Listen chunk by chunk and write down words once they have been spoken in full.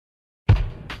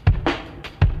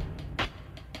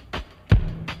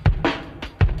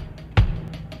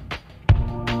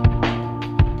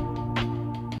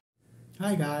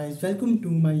Hi guys, welcome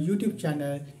to my YouTube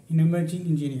channel in Emerging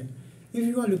Engineer. If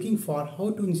you are looking for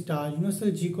how to install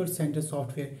Universal G-Code Sender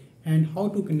software and how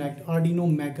to connect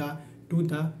Arduino Mega to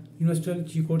the Universal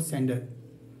G-Code Sender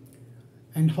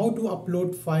and how to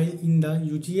upload file in the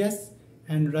UGS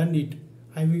and run it,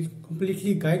 I will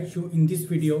completely guide you in this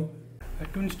video.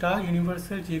 To install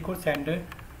Universal G-Code Sender,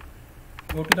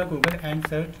 go to the Google and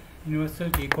search Universal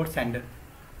G-Code Sender.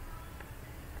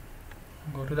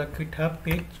 Go to the GitHub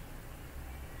page.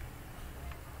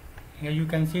 Here you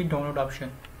can see download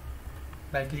option.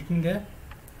 By clicking there,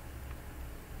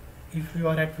 if you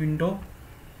are at Windows,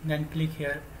 then click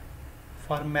here.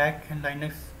 For Mac and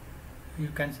Linux, you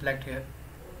can select here.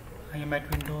 I am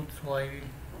at Windows, so I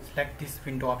will select this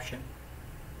window option.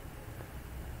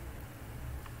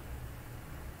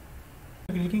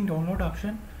 Clicking download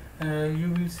option,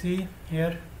 you will see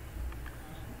here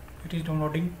it is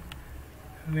downloading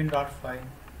WinRAR file.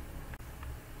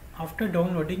 After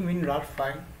downloading WinRAR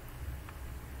file,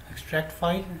 extract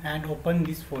file and open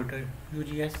this folder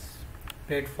UGS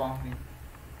platform.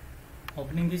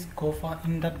 Opening this, go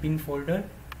in the bin folder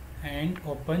and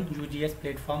open UGS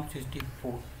platform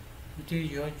 64, which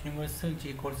is your Universal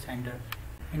G-Code Sender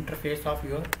interface of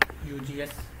your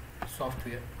UGS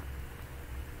software.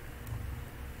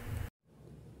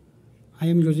 I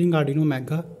am using Arduino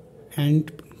Mega and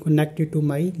connected to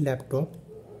my laptop.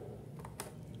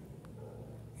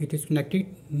 It is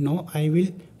connected. Now I will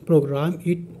program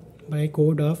it by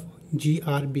code of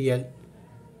GRBL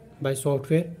by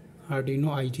software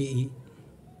Arduino IDE.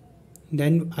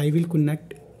 Then I will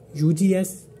connect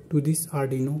UGS to this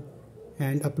Arduino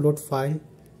and upload file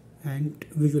and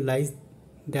visualize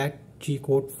that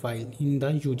G-code file in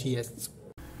the UGS.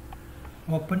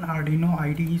 Open Arduino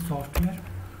IDE software.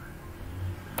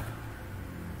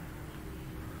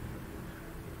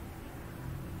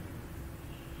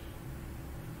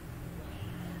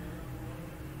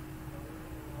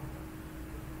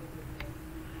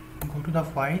 Go to the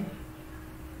file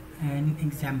and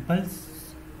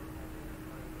examples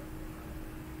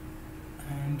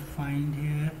and find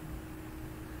here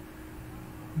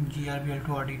GRBL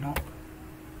to Arduino.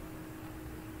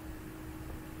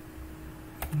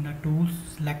 In the tools,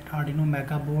 select Arduino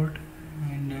Mega board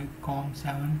and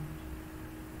COM7,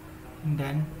 and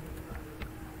then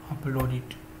upload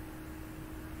it.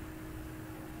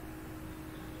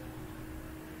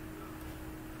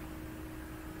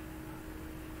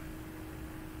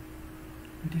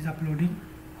 It is uploading.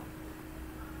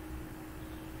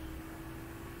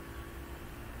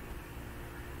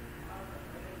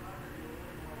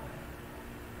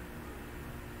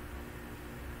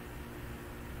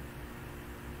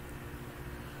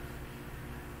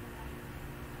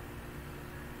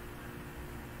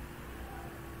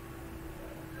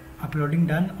 Uploading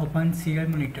done. Open serial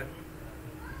monitor.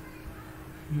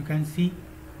 You can see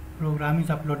program is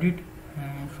uploaded.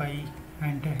 If I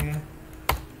enter here,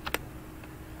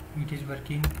 it is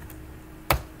working.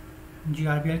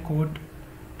 GRBL code,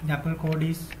 example code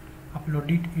is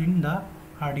uploaded in the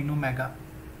Arduino Mega.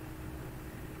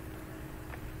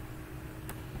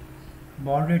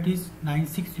 Baud rate is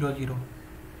 9600.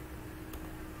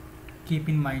 Keep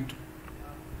in mind.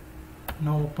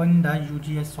 Now open the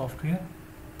UGS software.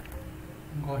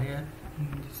 Go here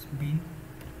in this bin,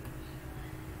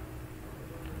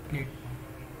 plate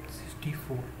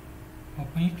 64.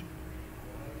 Open it.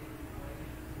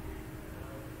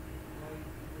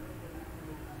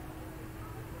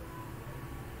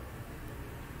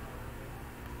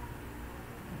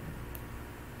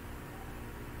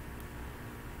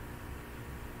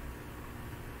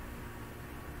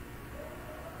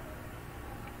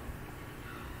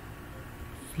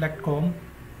 Select COM.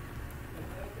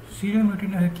 Serial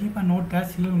monitor, keep a note that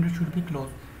serial monitor should be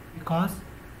closed because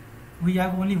we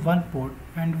have only one port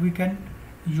and we can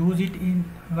use it in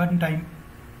one time.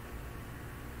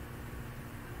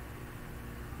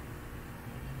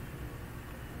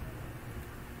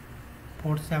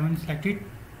 Port 7 selected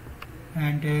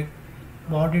and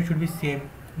baud rate should be same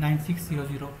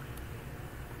 9600.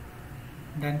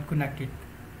 Then connect it.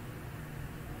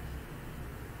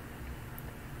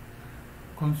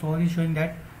 Console is showing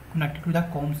that connected to the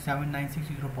COM7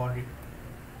 960 baud rate.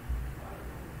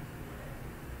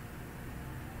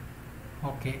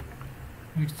 Okay,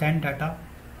 it send data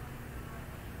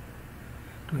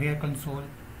to here console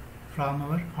from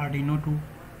our Arduino to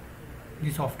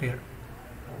the software.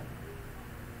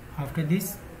 After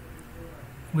this,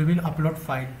 we will upload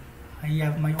file. I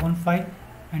have my own file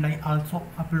and I also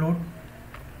upload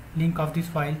link of this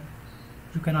file.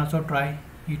 You can also try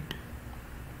it.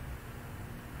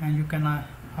 And you can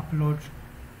upload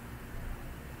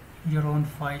your own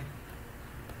file.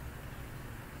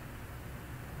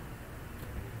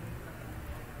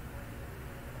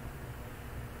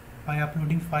 By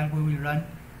uploading file, we will run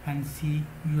and see,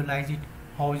 visualize it,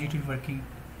 how is it working.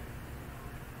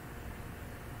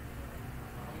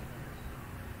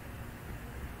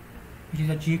 It is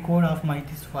a G code of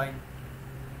this file,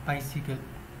 bicycle.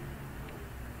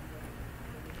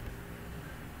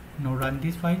 Now run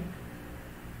this file.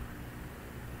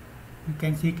 You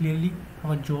can see clearly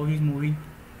our jaw is moving.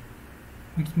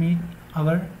 It means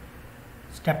our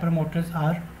stepper motors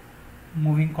are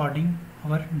moving according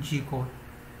our G code.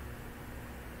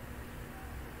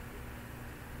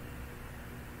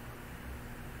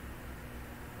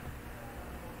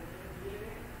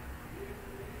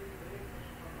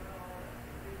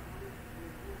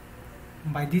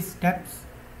 By these steps,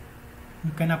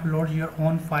 you can upload your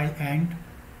own file and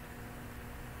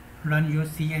run your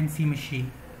CNC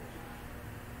machine.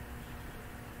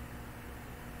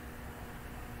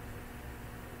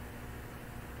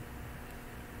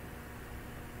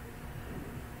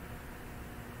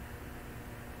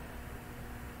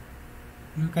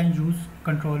 You can use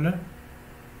controller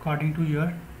according to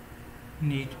your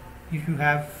need. If you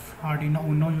have Arduino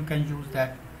Uno, you can use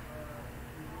that,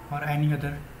 or any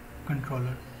other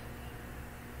controller.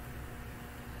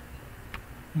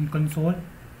 In console,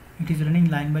 it is running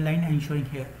line by line and showing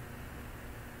here,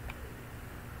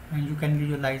 and you can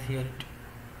visualize here it.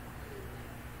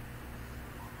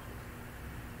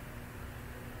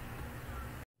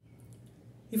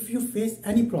 If you face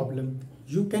any problem,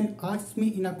 you can ask me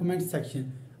in a comment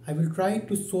section. I will try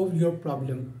to solve your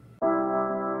problem.